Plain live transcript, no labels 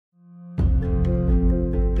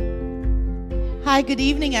Hi, good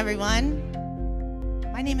evening, everyone.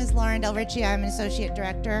 My name is DelRicci. I'm an Associate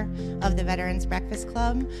Director of the Veterans Breakfast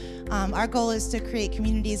Club. Our goal is to create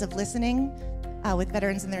communities of listening with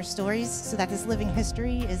veterans and their stories so that this living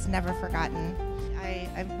history is never forgotten.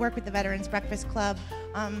 I work with the Veterans Breakfast Club.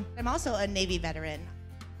 I'm also a Navy veteran.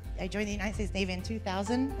 I joined the United States Navy in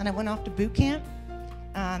 2000 and I went off to boot camp.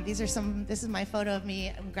 This is my photo of me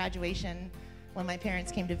at graduation when my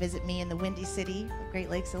parents came to visit me in the Windy City of Great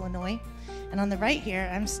Lakes, Illinois. And on the right here,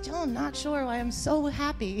 I'm still not sure why I'm so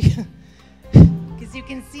happy. Because you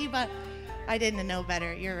can see, but I didn't know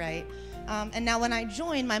better, you're right. And now when I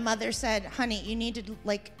joined, my mother said, honey, you need to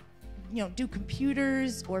do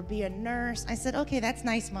computers or be a nurse. I said, okay, that's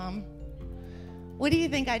nice, Mom. What do you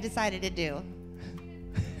think I decided to do?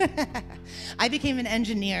 I became an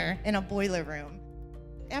engineer in a boiler room.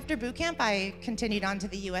 After boot camp, I continued on to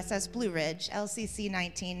the USS Blue Ridge, LCC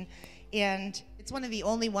 19, and it's one of the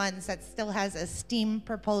only ones that still has a steam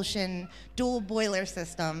propulsion dual boiler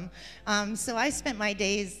system. So I spent my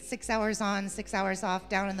days 6 hours on, 6 hours off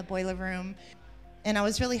down in the boiler room, and I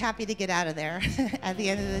was really happy to get out of there at the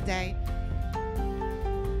end of the day.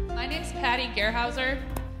 My name's Patti Gerhauser.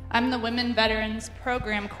 I'm the Women Veterans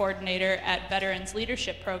Program Coordinator at Veterans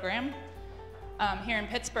Leadership Program here in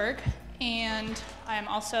Pittsburgh, and I am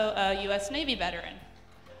also a U.S. Navy veteran.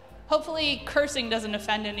 Hopefully cursing doesn't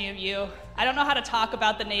offend any of you. I don't know how to talk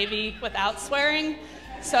about the Navy without swearing,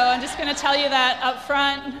 so I'm just gonna tell you that up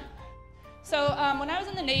front. So when I was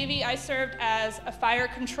in the Navy, I served as a fire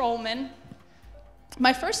controlman.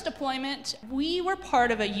 My first deployment, we were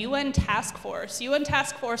part of a UN task force, UN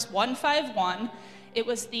Task Force 151. It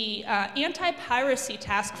was the anti-piracy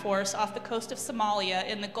task force off the coast of Somalia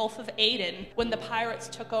in the Gulf of Aden when the pirates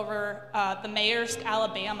took over the Maersk,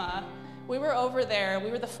 Alabama. We were over there. We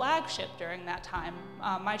were the flagship during that time.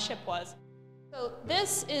 My ship was. So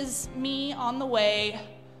this is me on the way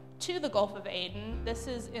to the Gulf of Aden. This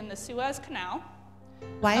is in the Suez Canal.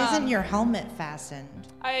 Why isn't your helmet fastened?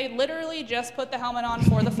 I literally just put the helmet on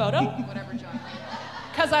for the photo. Whatever, John.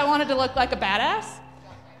 Because I wanted to look like a badass.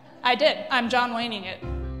 I did. I'm John Wayning it.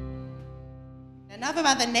 Enough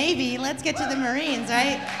about the Navy. Let's get to the Marines,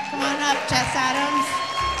 right? Come on up, Jess Adams.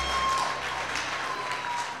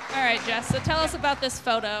 All right, Jess, so tell us about this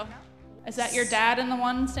photo. Is that your dad and the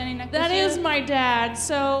one standing next to you? That is my dad.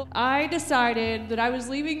 So I decided that I was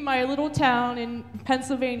leaving my little town in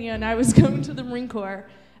Pennsylvania and I was going to the Marine Corps.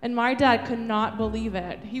 And my dad could not believe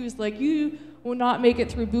it. He was like, you will not make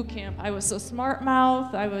it through boot camp. I was so smart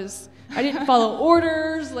mouth. I didn't follow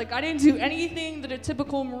orders. Like, I didn't do anything that a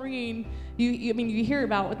typical Marine, you hear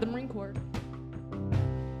about with the Marine Corps.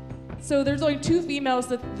 So there's only 2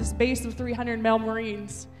 females at this base of 300 male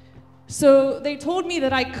Marines. So they told me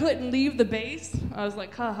that I couldn't leave the base. I was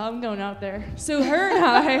like, I'm going out there. So her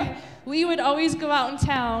and we would always go out in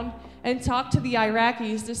town and talk to the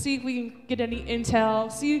Iraqis to see if we can get any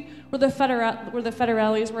intel, see where the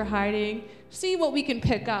federales were hiding, see what we can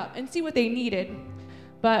pick up, and see what they needed.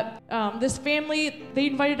 But this family, they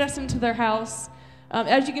invited us into their house.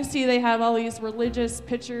 As you can see, they have all these religious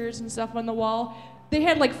pictures and stuff on the wall. They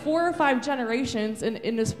had like 4 or 5 generations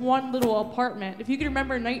in this one little apartment. If you can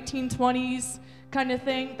remember 1920s kind of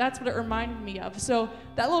thing, that's what it reminded me of. So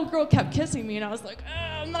that little girl kept kissing me and I was like,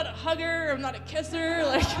 I'm not a hugger, I'm not a kisser.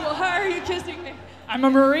 Like, well, why are you kissing me? I'm a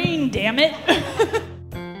Marine, damn it.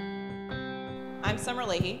 I'm Summer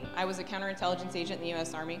Leahey. I was a counterintelligence agent in the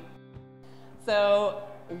U.S. Army. So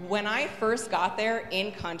when I first got there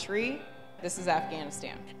in country, this is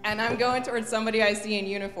Afghanistan, and I'm going towards somebody I see in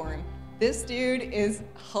uniform. This dude is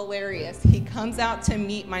hilarious. He comes out to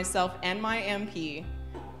meet myself and my MP.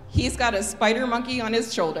 He's got a spider monkey on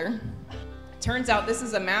his shoulder. Turns out this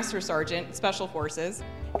is a master sergeant, Special Forces,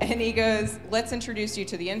 and he goes, let's introduce you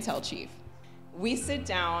to the intel chief. We sit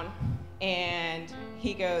down and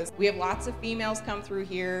he goes, we have lots of females come through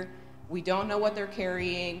here. We don't know what they're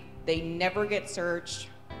carrying. They never get searched,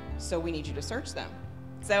 so we need you to search them.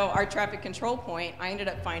 So our traffic control point, I ended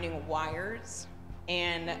up finding wires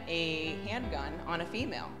and a handgun on a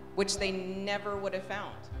female, which they never would have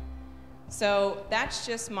found. So that's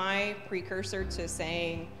just my precursor to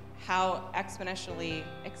saying how exponentially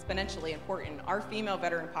important our female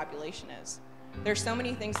veteran population is. There's so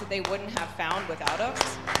many things that they wouldn't have found without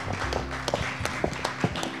us.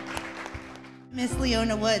 Miss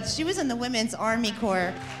Leona Woods, she was in the Women's Army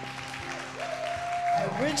Corps.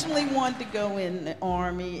 I originally wanted to go in the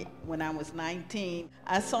Army when I was 19.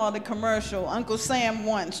 I saw the commercial, Uncle Sam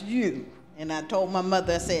wants you. And I told my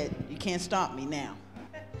mother, I said, you can't stop me now.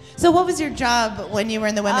 So what was your job when you were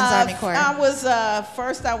in the Women's Army Corps? I was,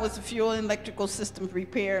 first I was a fuel and electrical systems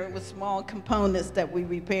repair. It was small components that we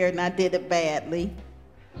repaired, and I did it badly.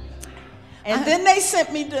 And then they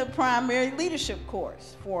sent me to a primary leadership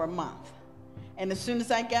course for a month. And as soon as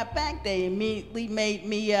I got back, they immediately made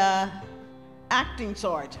me acting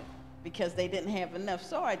sergeant because they didn't have enough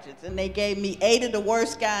sergeants. And they gave me 8 of the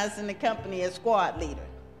worst guys in the company as squad leader.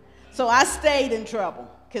 So I stayed in trouble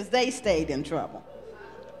because they stayed in trouble.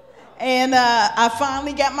 And I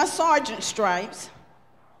finally got my sergeant stripes.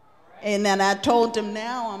 And then I told them,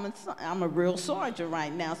 now I'm a real sergeant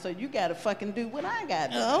right now, so you got to fucking do what I got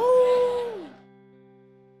to do. Oh.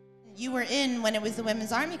 You were in when it was the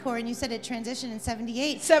Women's Army Corps, and you said it transitioned in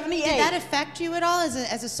 78. 78. Did that affect you at all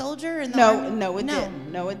as a soldier in the Army? No, it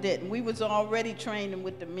didn't. No, it didn't. We was already training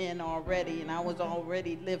with the men already, and I was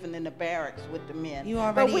already living in the barracks with the men. You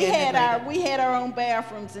already But we had our own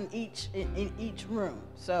bathrooms in each room.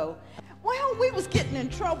 So, well, we was getting in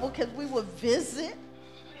trouble because we would visit.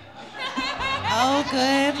 Oh,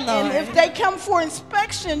 good Lord. And if they come for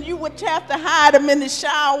inspection, you would have to hide them in the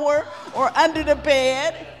shower or under the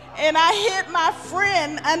bed. And I hid my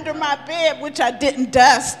friend under my bed, which I didn't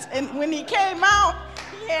dust. And when he came out,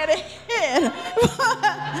 he had a head.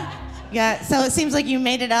 Yeah, so it seems like you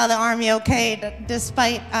made it out of the Army okay,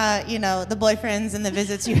 despite, you know, the boyfriends and the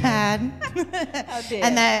visits you had. I did.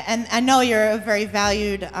 And I know you're a very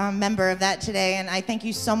valued member of that today, and I thank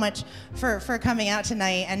you so much for coming out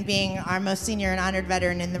tonight and being our most senior and honored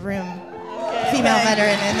veteran in the room, female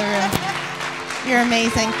veteran in the room. You're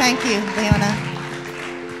amazing. Thank you, Leona.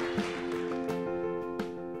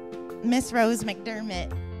 Miss Rose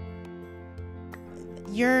McDermott,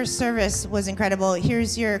 your service was incredible.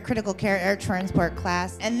 Here's your critical care air transport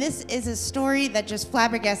class. And this is a story that just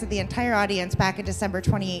flabbergasted the entire audience back in December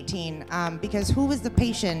 2018. Because who was the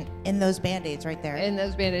patient in those Band-Aids right there? In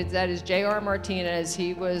those Band-Aids, that is J.R. Martinez.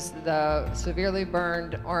 He was the severely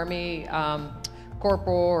burned Army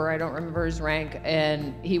corporal, or I don't remember his rank,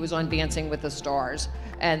 and he was on Dancing with the Stars.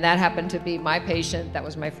 And that happened to be my patient. That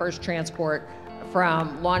was my first transport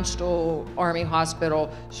from Launchstool Army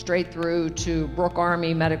Hospital straight through to Brooke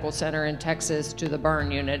Army Medical Center in Texas to the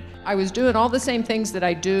burn unit. I was doing all the same things that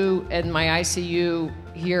I do in my ICU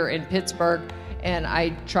here in Pittsburgh, and I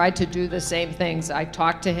tried to do the same things. I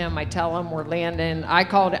talk to him, I tell him we're landing. I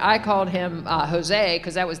called him Jose,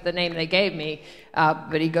 because that was the name they gave me,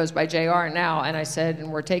 but he goes by JR now, and I said,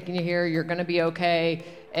 and we're taking you here, you're gonna be okay.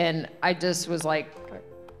 And I just was like,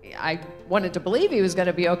 I wanted to believe he was going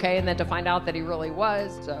to be okay, and then to find out that he really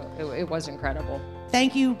was. So it was incredible.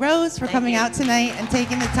 Thank you, Rose, for coming out tonight and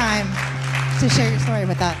taking the time to share your story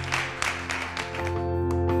with us.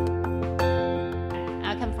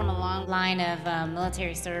 I come from a long line of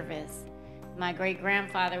military service. My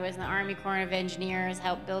great-grandfather was in the Army Corps of Engineers,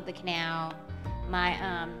 helped build the canal.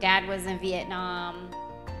 My dad was in Vietnam.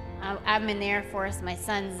 I'm in the Air Force. My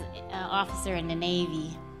son's officer in the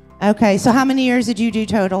Navy. Okay, so how many years did you do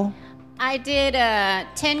total? I did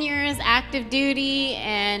 10 years active duty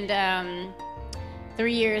and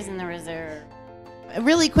 3 years in the reserve.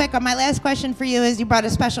 Really quick, my last question for you is, you brought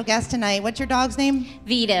a special guest tonight. What's your dog's name?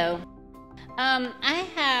 Vito. I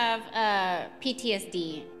have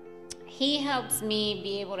PTSD. He helps me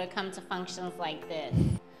be able to come to functions like this.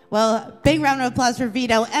 Well, big round of applause for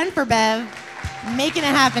Vito and for Bev, making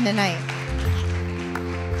it happen tonight.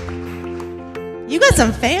 You got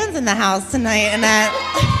some fans in the house tonight, Annette.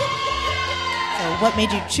 So what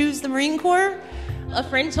made you choose the Marine Corps? A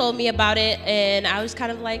friend told me about it, and I was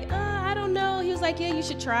kind of like, I don't know. He was like, yeah, you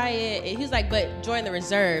should try it. And he was like, but join the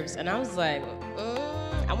reserves. And I was like,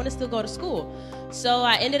 I want to still go to school. So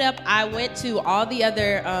I went to all the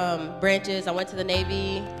other branches. I went to the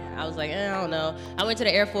Navy. I was like, I don't know. I went to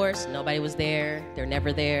the Air Force. Nobody was there. They're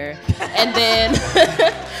never there. And then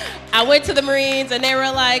I went to the Marines, and they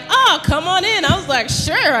were like, oh, come on in. I was like,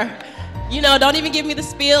 sure. You know, don't even give me the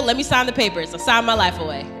spiel. Let me sign the papers. I signed my life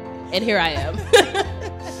away. And here I am.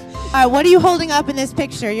 All right, what are you holding up in this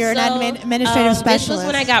picture? You're an administrative specialist. This was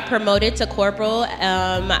when I got promoted to corporal.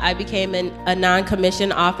 I became a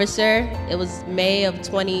non-commissioned officer. It was May of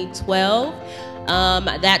 2012.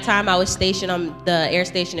 At that time, I was stationed on the air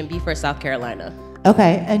station in Beaufort, South Carolina.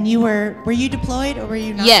 Okay, and were you deployed or were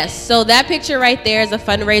you not? Yes, so that picture right there is a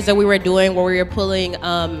fundraiser we were doing where we were pulling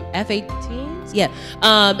F-18s. Yeah,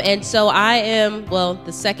 and so I am, well,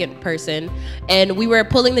 the second person, and we were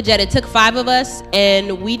pulling the jet. It took 5 of us,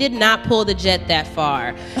 and we did not pull the jet that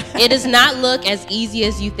far. It does not look as easy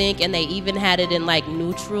as you think, and they even had it in like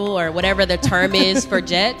neutral or whatever the term is for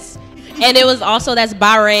jets. And it was also, that's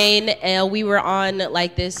Bahrain, and we were on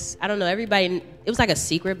like this, I don't know, everybody it was like a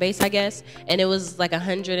secret base, I guess, and it was like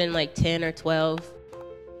 110 or 12.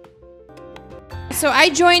 So I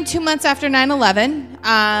joined 2 months after 9/11.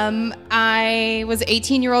 I was an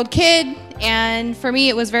 18-year-old kid, and for me,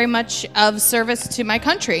 it was very much of service to my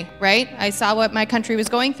country, right? I saw what my country was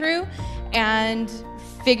going through and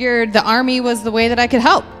figured the Army was the way that I could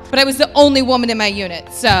help. But I was the only woman in my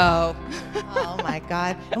unit, so. Oh my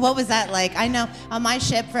God. And what was that like? I know on my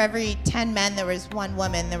ship, for every 10 men, there was 1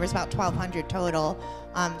 woman. There was about 1,200 total.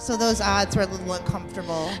 So those odds were a little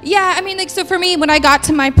uncomfortable. Yeah, I mean, like, so for me, when I got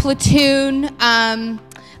to my platoon,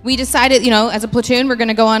 we decided, you know, as a platoon, we're going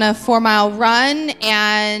to go on a 4-mile run,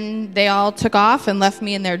 and they all took off and left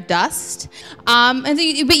me in their dust.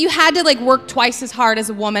 But you had to, like, work twice as hard as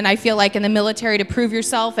a woman, I feel like, in the military to prove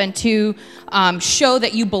yourself and to show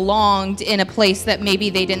that you belonged in a place that maybe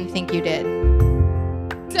they didn't think you did.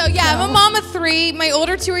 So, yeah, I'm a mom of 3. My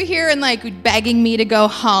older 2 are here and, like, begging me to go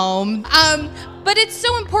home. But it's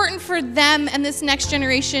so important for them and this next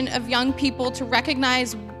generation of young people to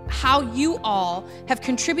recognize how you all have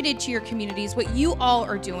contributed to your communities, what you all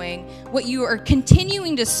are doing, what you are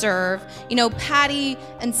continuing to serve. You know, Patti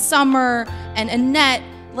and Summer and Anette,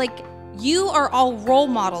 like, you are all role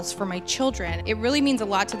models for my children. It really means a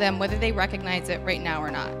lot to them, whether they recognize it right now or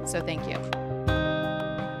not. So thank you.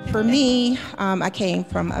 For me, I came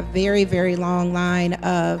from a very, very long line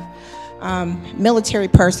of military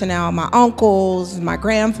personnel. My uncles, my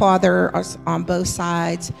grandfather on both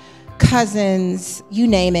sides, cousins, you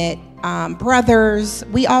name it, brothers,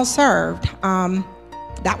 we all served.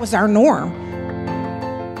 That was our norm.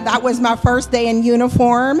 That was my first day in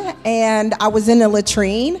uniform, and I was in the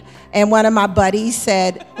latrine, and one of my buddies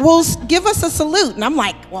said, well, give us a salute. And I'm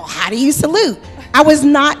like, well, how do you salute? I was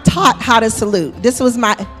not taught how to salute. This was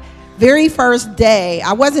my very first day.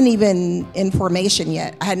 I wasn't even in formation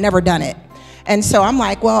yet. I had never done it. And so I'm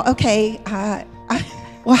like, well, okay,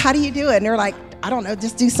 well, how do you do it? And they're like, I don't know,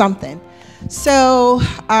 just do something. So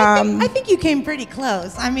I think you came pretty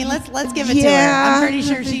close. I mean, let's give it to her. I'm pretty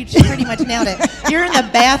sure she pretty much nailed it. You're in the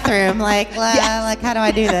bathroom, like, like, how do I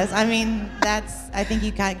do this? I mean, I think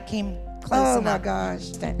you kind of came close enough. My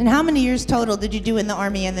gosh. And how many years total did you do in the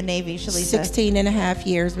Army and the Navy, Shalisa? 16 and a half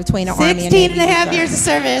years between the Army and Navy. 16 and a half years of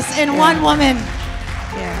service and one woman.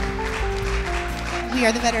 Yeah. We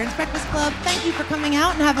are the Veterans Breakfast Club. Thank you for coming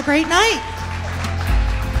out and have a great night.